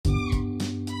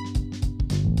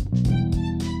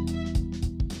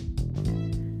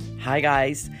Hi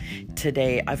guys,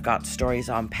 today I've got stories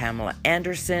on Pamela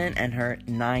Anderson and her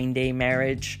 9-day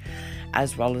marriage,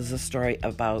 as well as a story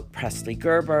about Presley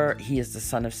Gerber. He is the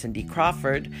son of Cindy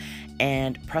Crawford,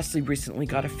 and Presley recently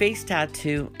got a face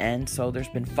tattoo, and so there's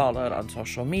been fallout on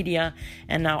social media,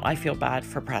 and now I feel bad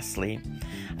for Presley,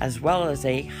 as well as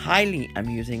a highly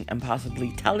amusing and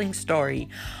possibly telling story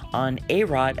on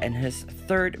ARod and his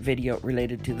third video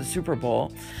related to the Super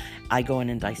Bowl. I go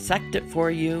in and dissect it for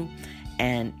you,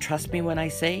 and trust me when I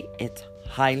say it's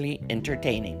highly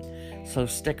entertaining. So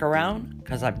stick around,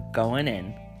 because I'm going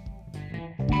in.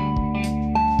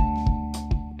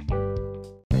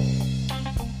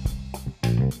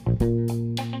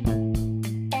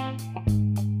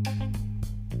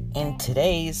 In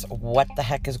today's What the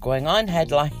Heck is Going On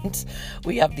headlines,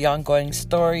 we have the ongoing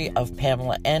story of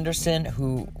Pamela Anderson,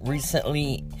 who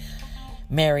recently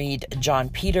married John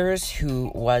Peters,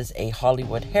 who was a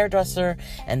Hollywood hairdresser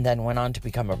and then went on to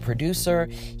become a producer.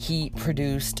 He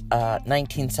produced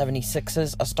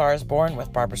 1976's A Star is Born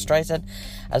with Barbra Streisand,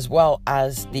 as well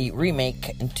as the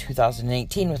remake in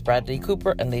 2018 with Bradley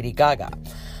Cooper and Lady Gaga.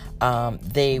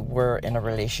 They were in a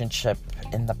relationship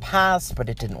in the past, but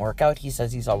it didn't work out. He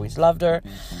says he's always loved her.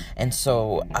 And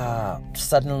so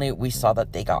suddenly we saw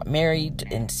that they got married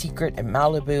in secret in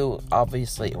Malibu.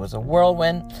 Obviously, it was a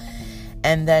whirlwind.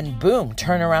 And then, boom,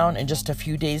 turn around, and just a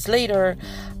few days later,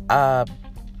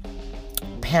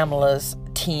 Pamela's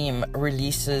team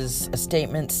releases a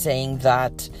statement saying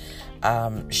that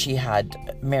she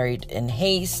had married in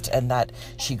haste and that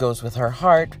she goes with her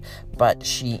heart, but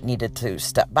she needed to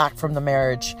step back from the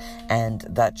marriage and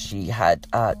that she had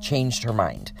changed her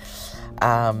mind.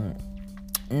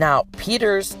 Now,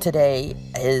 Peters today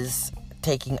is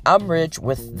taking umbrage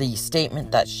with the statement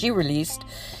that she released.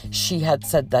 She had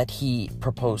said that he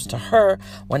proposed to her,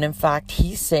 when in fact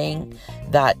he's saying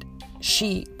that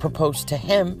she proposed to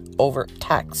him over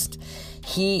text.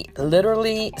 He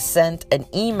literally sent an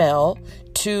email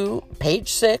to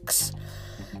Page 6.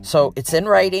 So it's in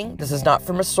writing. This is not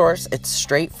from a source. It's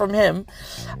straight from him.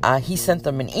 He sent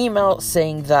them an email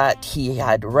saying that he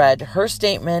had read her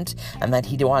statement and that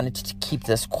he wanted to keep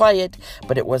this quiet,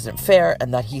 but it wasn't fair,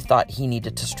 and that he thought he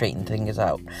needed to straighten things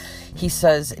out. He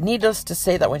says, needless to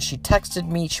say that when she texted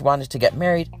me, she wanted to get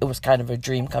married. It was kind of a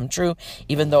dream come true,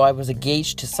 even though I was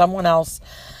engaged to someone else,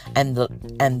 and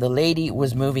the lady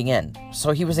was moving in.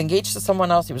 So he was engaged to someone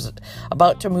else. He was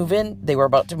about to move in. They were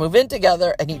about to move in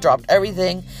together, and he dropped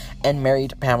everything and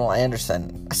married Pamela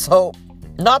Anderson. So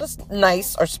not a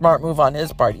nice or smart move on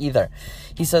his part either.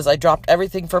 He says, I dropped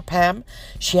everything for Pam.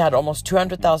 She had almost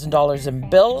 $200,000 in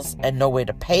bills and no way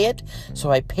to pay it.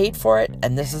 So I paid for it,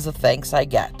 and this is the thanks I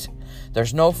get.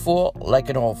 There's no fool like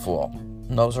an old fool.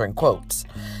 And those are in quotes.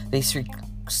 They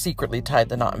secretly tied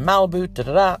the knot in Malibu.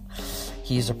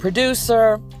 He's a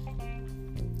producer.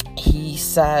 He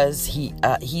says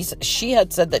she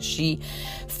had said that she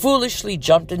foolishly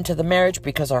jumped into the marriage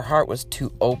because her heart was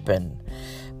too open.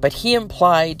 But he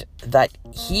implied that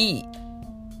he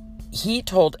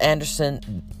told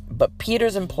Anderson, but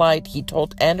Peters implied he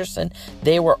told Anderson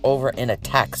they were over in a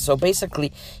text. So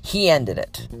basically, he ended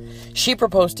it. She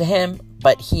proposed to him,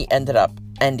 but he ended up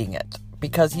ending it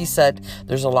because he said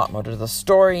there's a lot more to the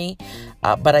story,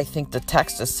 but I think the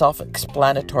text is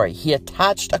self-explanatory. He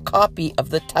attached a copy of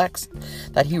the text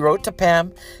that he wrote to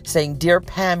Pam saying, Dear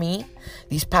Pammy,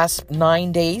 these past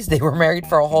 9 days, they were married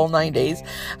for a whole 9 days,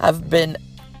 have been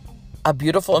a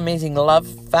beautiful, amazing love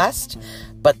fest,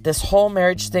 but this whole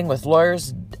marriage thing with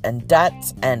lawyers and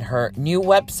debts and her new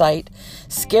website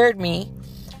scared me.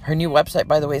 Her new website,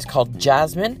 by the way, is called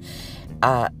Jasmine.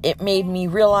 It made me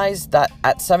realize that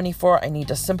at 74, I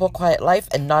need a simple, quiet life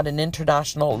and not an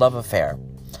international love affair.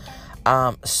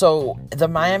 So the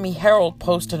Miami Herald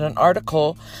posted an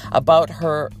article about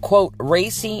her, quote,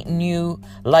 racy new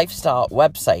lifestyle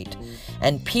website.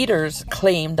 And Peters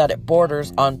claimed that it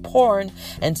borders on porn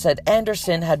and said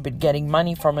Anderson had been getting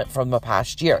money from it from the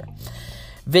past year.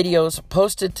 Videos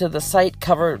posted to the site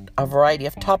covered a variety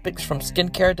of topics from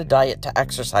skincare to diet to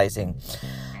exercising.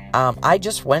 I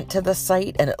just went to the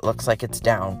site and it looks like it's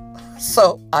down.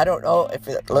 So I don't know if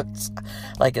it looks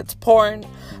like it's porn,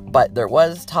 but there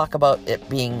was talk about it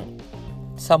being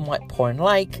somewhat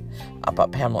porn-like.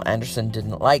 But Pamela Anderson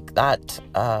didn't like that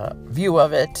view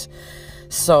of it.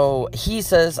 So he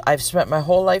says, I've spent my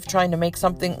whole life trying to make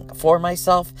something for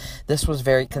myself. This was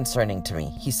very concerning to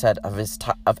me, he said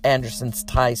of Anderson's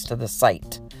ties to the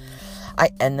site.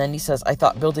 And then he says, I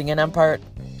thought building an empire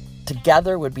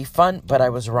together would be fun, but I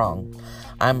was wrong.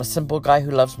 I'm a simple guy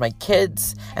who loves my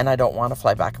kids, and I don't want to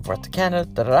fly back and forth to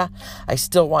Canada. I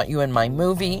still want you in my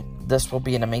movie. This will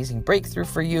be an amazing breakthrough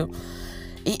for you.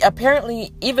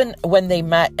 apparently, even when they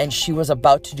met and she was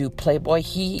about to do Playboy,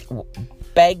 he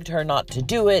begged her not to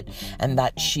do it, and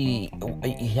that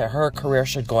her career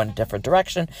should go in a different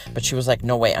direction. But she was like,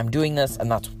 no way, I'm doing this. And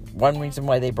that's one reason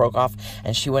why they broke off.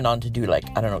 And she went on to do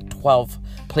 12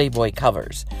 Playboy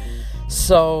covers.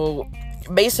 So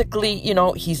basically,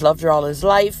 he's loved her all his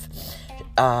life.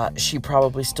 She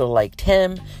probably still liked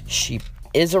him. She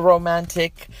is a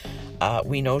romantic.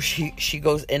 We know she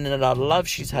goes in and out of love.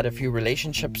 She's had a few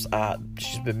relationships.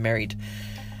 She's been married,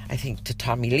 I think, to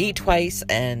Tommy Lee twice,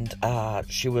 and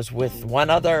she was with one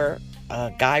other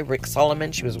guy, Rick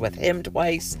Solomon. She was with him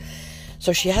twice.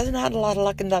 So she hasn't had a lot of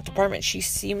luck in that department. She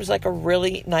seems like a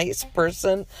really nice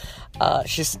person.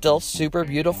 She's still super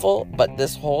beautiful, but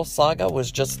this whole saga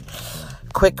was just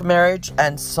quick marriage.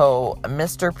 And so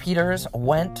Mr. Peters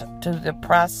went to the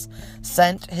press,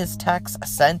 sent his text,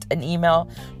 sent an email,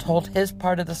 told his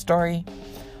part of the story.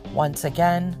 Once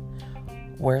again,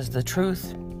 where's the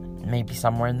truth? Maybe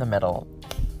somewhere in the middle.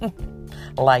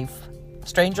 Life,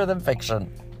 stranger than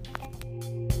fiction.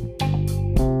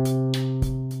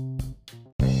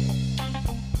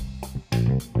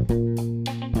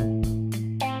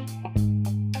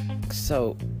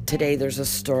 So today there's a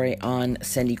story on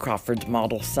Cindy Crawford's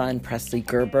model son, Presley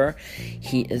Gerber.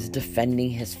 He is defending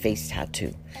his face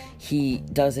tattoo. He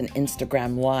does an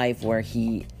Instagram live where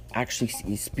he actually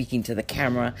is speaking to the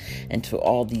camera and to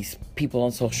all these people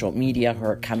on social media who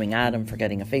are coming at him for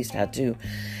getting a face tattoo,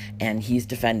 and he's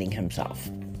defending himself.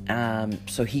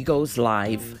 So he goes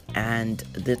live, and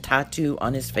the tattoo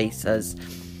on his face says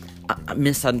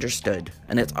misunderstood,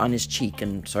 and it's on his cheek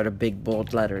in sort of big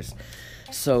bold letters.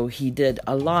 So he did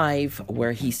a live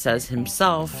where he says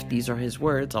himself, these are his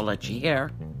words, I'll let you hear.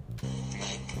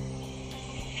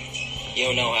 You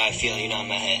don't know how I feel, you're not in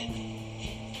my head.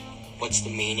 What's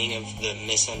the meaning of the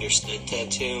misunderstood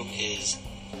tattoo is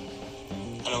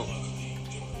I don't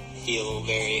feel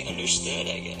very understood,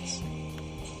 I guess.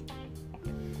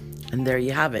 And there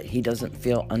you have it. He doesn't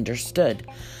feel understood.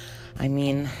 I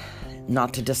mean,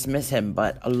 not to dismiss him,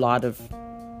 but a lot of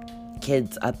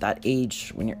kids at that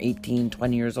age, when you're 18,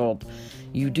 20 years old,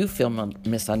 you do feel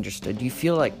misunderstood. You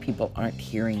feel like people aren't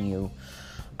hearing you.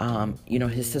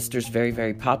 His sister's very,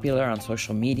 very popular on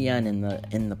social media and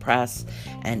in the press,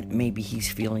 and maybe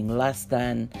he's feeling less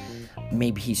than.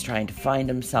 Maybe he's trying to find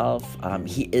himself.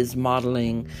 He is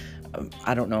modeling.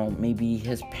 I don't know, maybe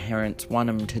his parents want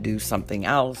him to do something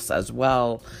else as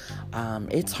well.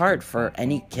 It's hard for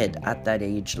any kid at that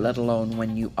age, let alone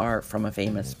when you are from a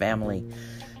famous family.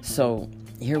 So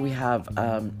here we have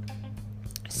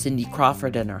Cindy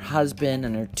Crawford and her husband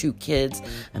and her 2 kids,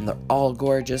 and they're all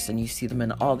gorgeous, and you see them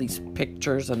in all these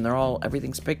pictures, and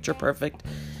everything's picture perfect.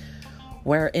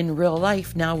 Where in real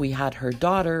life now, we had her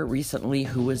daughter recently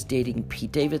who was dating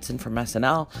Pete Davidson from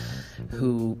SNL,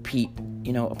 who Pete,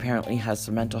 apparently has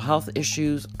some mental health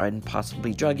issues and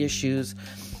possibly drug issues.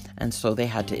 And so they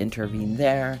had to intervene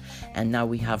there. And now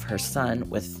we have her son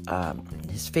with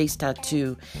his face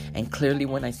tattoo. And clearly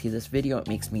when I see this video, it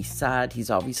makes me sad. He's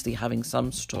obviously having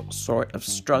some sort of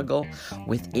struggle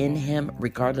within him,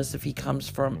 regardless if he comes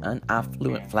from an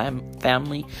affluent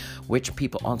family, which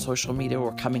people on social media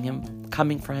were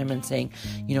coming for him and saying,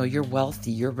 you're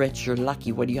wealthy, you're rich, you're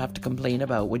lucky. What do you have to complain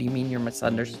about? What do you mean you're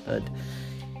misunderstood?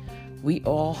 We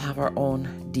all have our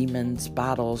own demons,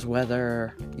 battles,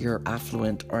 whether you're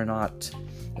affluent or not,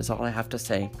 is all I have to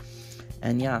say.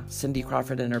 And yeah, Cindy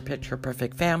Crawford and her picture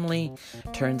perfect family,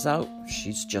 turns out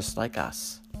she's just like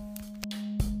us.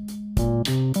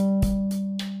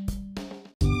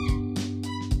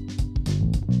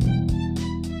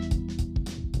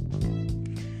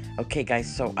 Okay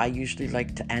guys, so I usually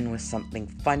like to end with something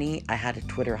funny. I had a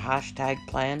Twitter hashtag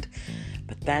planned,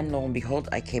 but then, lo and behold,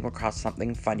 I came across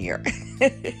something funnier.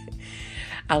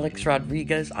 Alex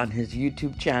Rodriguez on his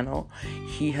YouTube channel,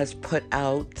 he has put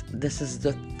out, this is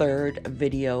the 3rd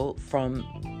video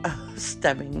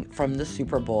stemming from the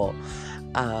Super Bowl.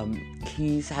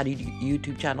 He's had a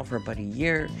YouTube channel for about a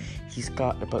year. He's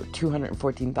got about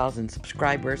 214,000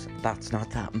 subscribers. That's not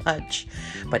that much.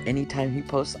 But anytime he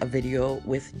posts a video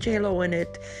with J-Lo in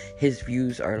it, his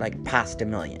views are like past 1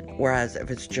 million. Whereas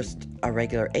if it's just a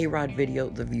regular ARod video,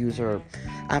 the views are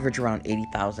average around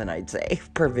 80,000, I'd say,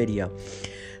 per video.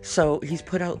 So he's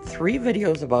put out 3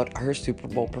 videos about her Super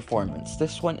Bowl performance.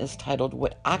 This one is titled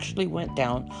What Actually Went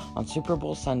Down on Super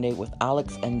Bowl Sunday with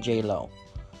Alex and J-Lo.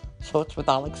 So it's with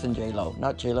Alex and J-Lo,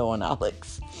 not J-Lo and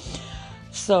Alex.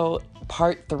 So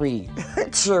part 3,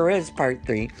 it sure is part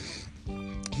 3.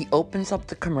 he opens up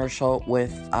the commercial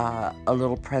with a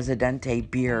little Presidente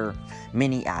beer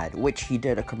mini ad, which he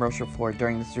did a commercial for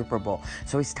during the Super Bowl.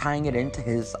 So he's tying it into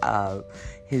his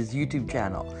YouTube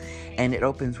channel. And it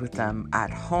opens with them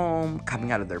at home,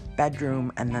 coming out of their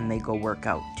bedroom, and then they go work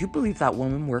out. Do you believe that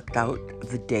woman worked out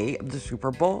the day of the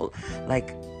Super Bowl?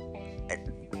 Like,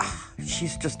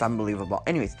 she's just unbelievable.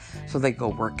 Anyways, so they go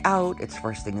work out. It's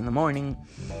first thing in the morning.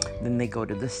 Then they go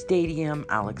to the stadium.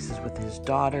 Alex is with his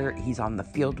daughter. He's on the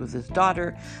field with his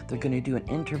daughter. They're going to do an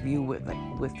interview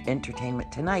with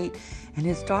Entertainment Tonight. And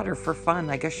his daughter, for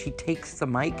fun, I guess she takes the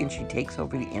mic and she takes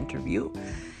over the interview.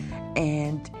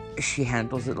 And she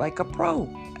handles it like a pro.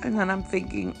 And then I'm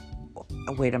thinking,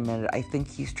 wait a minute, I think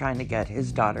he's trying to get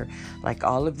his daughter, like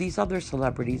all of these other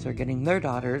celebrities are getting their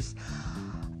daughters,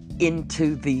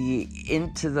 into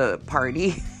the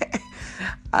party.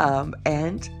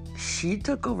 And she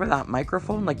took over that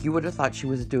microphone. Like, you would have thought she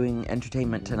was doing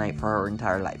Entertainment Tonight for her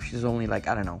entire life. She's only like,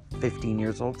 I don't know, 15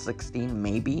 years old, 16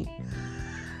 maybe.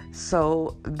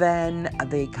 So then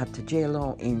they cut to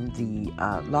J-Lo in the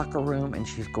locker room, and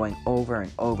she's going over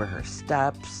and over her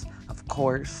steps, of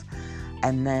course.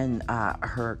 And then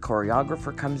her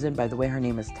choreographer comes in. By the way, her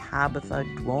name is Tabitha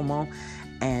Duomo,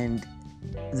 and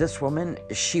this woman,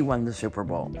 she won the Super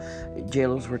Bowl.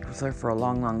 J-Lo's worked with her for a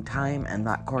long, long time, and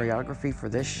that choreography for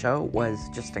this show was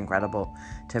just incredible.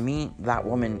 To me, that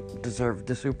woman deserved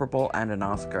the Super Bowl and an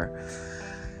Oscar.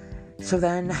 So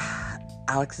then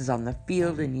Alex is on the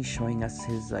field, and he's showing us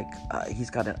his,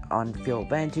 he's got an on-field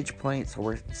vantage point, so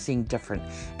we're seeing different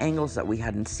angles that we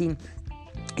hadn't seen.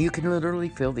 You can literally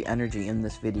feel the energy in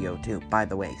this video, too, by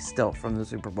the way, still from the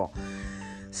Super Bowl.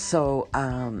 So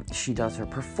she does her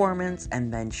performance,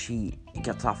 and then she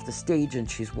gets off the stage,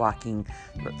 and she's walking,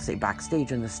 let's say,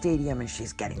 backstage in the stadium, and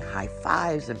she's getting high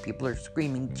fives, and people are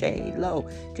screaming, J-Lo,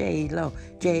 J-Lo,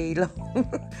 J-Lo.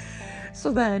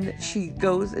 So then she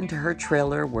goes into her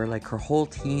trailer where, like, her whole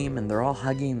team, and they're all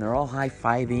hugging, they're all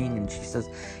high-fiving, and she says,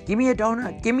 give me a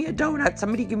donut,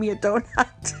 somebody give me a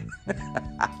donut.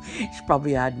 She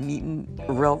probably hadn't eaten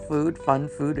real food, fun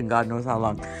food, and God knows how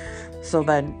long. So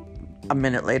then a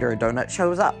minute later, a donut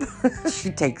shows up.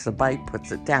 She takes a bite,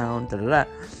 puts it down, da-da-da.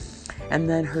 And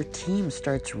then her team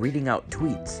starts reading out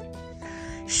tweets.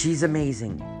 She's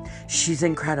amazing. She's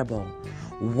incredible.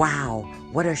 Wow,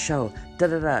 what a show.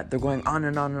 Da-da-da. They're going on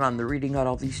and on and on. They're reading out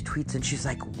all these tweets, and she's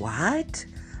like, what?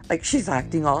 Like, she's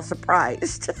acting all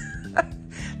surprised.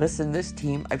 Listen, this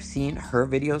team, I've seen her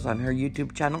videos on her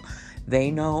YouTube channel. They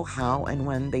know how and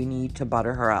when they need to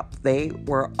butter her up. They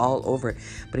were all over it.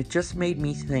 But it just made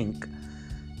me think,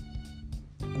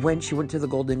 when she went to the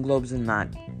Golden Globes in that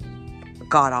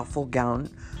god-awful gown,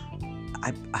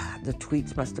 the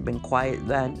tweets must have been quiet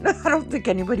then. I don't think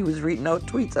anybody was reading out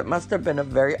tweets. It must have been a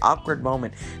very awkward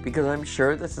moment, because I'm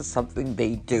sure this is something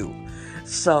they do.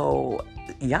 So,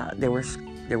 yeah, they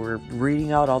were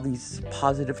reading out all these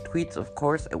positive tweets. Of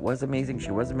course, it was amazing.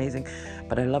 She was amazing.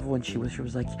 But I love when she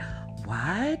was like,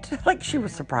 what? Like, she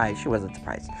was surprised. She wasn't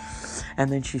surprised.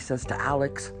 And then she says to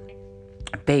Alex,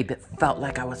 babe, it felt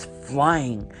like I was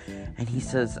flying. And he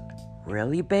says,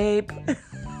 really, babe?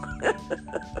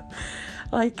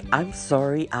 Like, I'm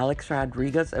sorry, Alex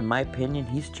Rodriguez, in my opinion,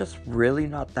 he's just really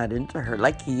not that into her.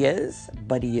 Like, he is,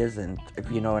 but he isn't, if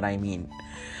you know what I mean.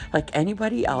 Like,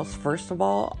 anybody else, first of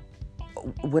all,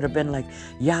 would have been like,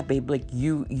 yeah, babe, like,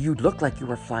 you looked like you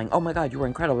were flying. Oh my God, you were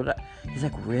incredible. He's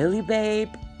like, really, babe?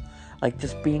 Like,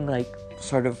 just being, like,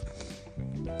 sort of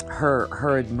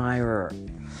her admirer.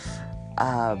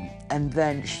 And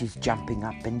then she's jumping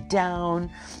up and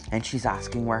down, and she's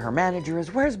asking where her manager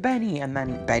is. Where's Benny? And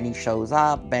then Benny shows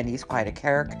up. Benny's quite a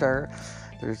character.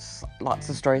 There's lots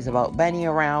of stories about Benny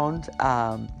around.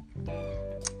 And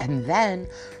then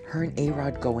her and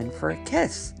ARod go in for a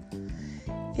kiss.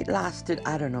 It lasted,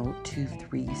 I don't know, 2,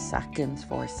 3 seconds,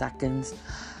 4 seconds.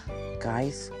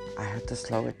 Guys, I had to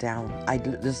slow it down.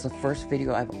 This is the first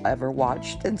video I've ever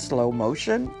watched in slow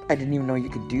motion. I didn't even know you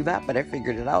could do that, but I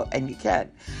figured it out, and you can.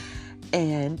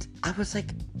 And I was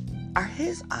like, are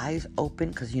his eyes open?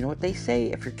 Because you know what they say,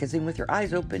 if you're kissing with your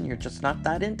eyes open, you're just not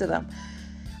that into them.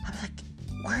 I was like,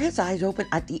 were his eyes open?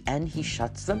 At the end, he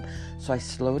shuts them. So I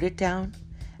slowed it down,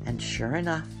 and sure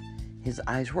enough, his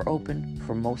eyes were open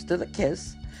for most of the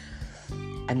kiss,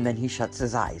 and then he shuts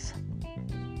his eyes.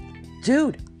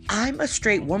 Dude, I'm a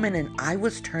straight woman, and I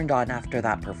was turned on after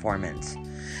that performance.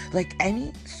 Like,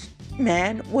 any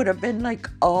man would have been, like,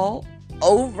 all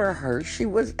over her. She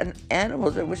was an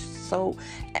animal. It was so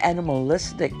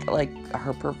animalistic, like,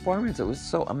 her performance. It was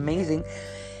so amazing.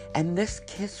 And this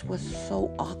kiss was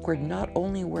so awkward. Not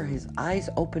only were his eyes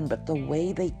open, but the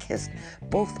way they kissed,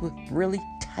 both with really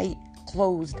tight,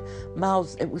 closed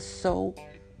mouths. It was so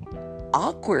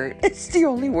awkward. It's the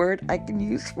only word I can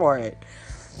use for it.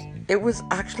 It was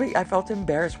actually, I felt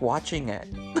embarrassed watching it.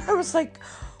 I was like,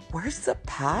 where's the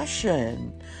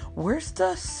passion? Where's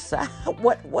the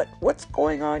what's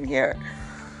going on here?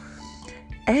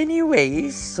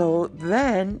 Anyways, so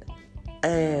then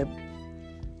the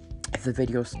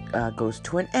video goes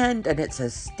to an end and it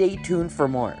says stay tuned for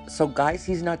more. So guys,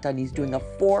 he's not done. He's doing a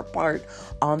 4-part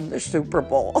on the Super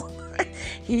Bowl.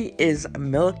 He is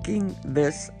milking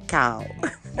this cow.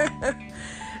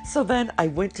 So then I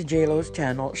went to JLo's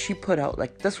channel. She put out,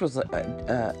 like, this was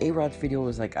ARod's video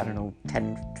was like, I don't know,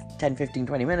 10, 15,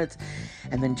 20 minutes.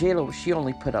 And then JLo, she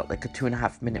only put out like a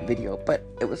 2.5-minute video. But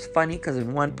it was funny because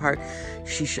in one part,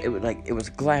 it was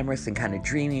glamorous and kind of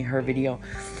dreamy, her video,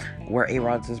 where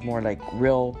ARod's is more like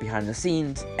real behind the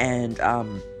scenes. And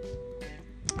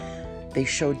they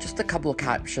showed just a couple of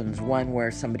captions. One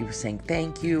where somebody was saying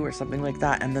thank you or something like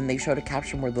that. And then they showed a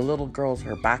caption where the little girls,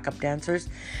 her backup dancers,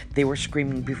 they were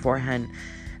screaming beforehand,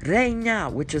 Reina,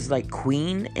 which is like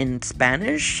queen in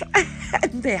Spanish.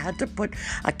 And they had to put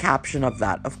a caption of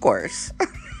that, of course.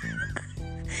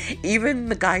 Even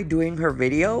the guy doing her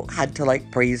video had to like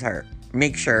praise her,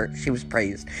 make sure she was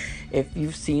praised. If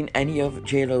you've seen any of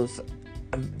JLo's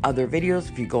other videos,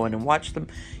 if you go in and watch them,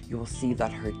 you will see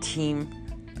that her team,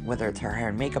 whether it's her hair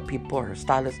and makeup people or her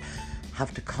stylist,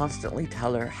 have to constantly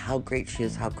tell her how great she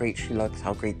is, how great she looks,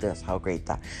 how great this, how great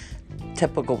that.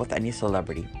 Typical with any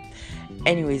celebrity.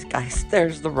 Anyways, guys,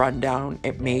 there's the rundown.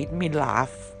 It made me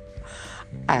laugh.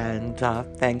 And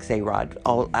thanks, ARod.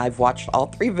 I've watched all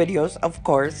 3 videos, of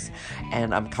course,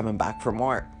 and I'm coming back for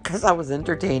more because I was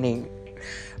entertaining.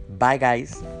 Bye,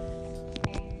 guys.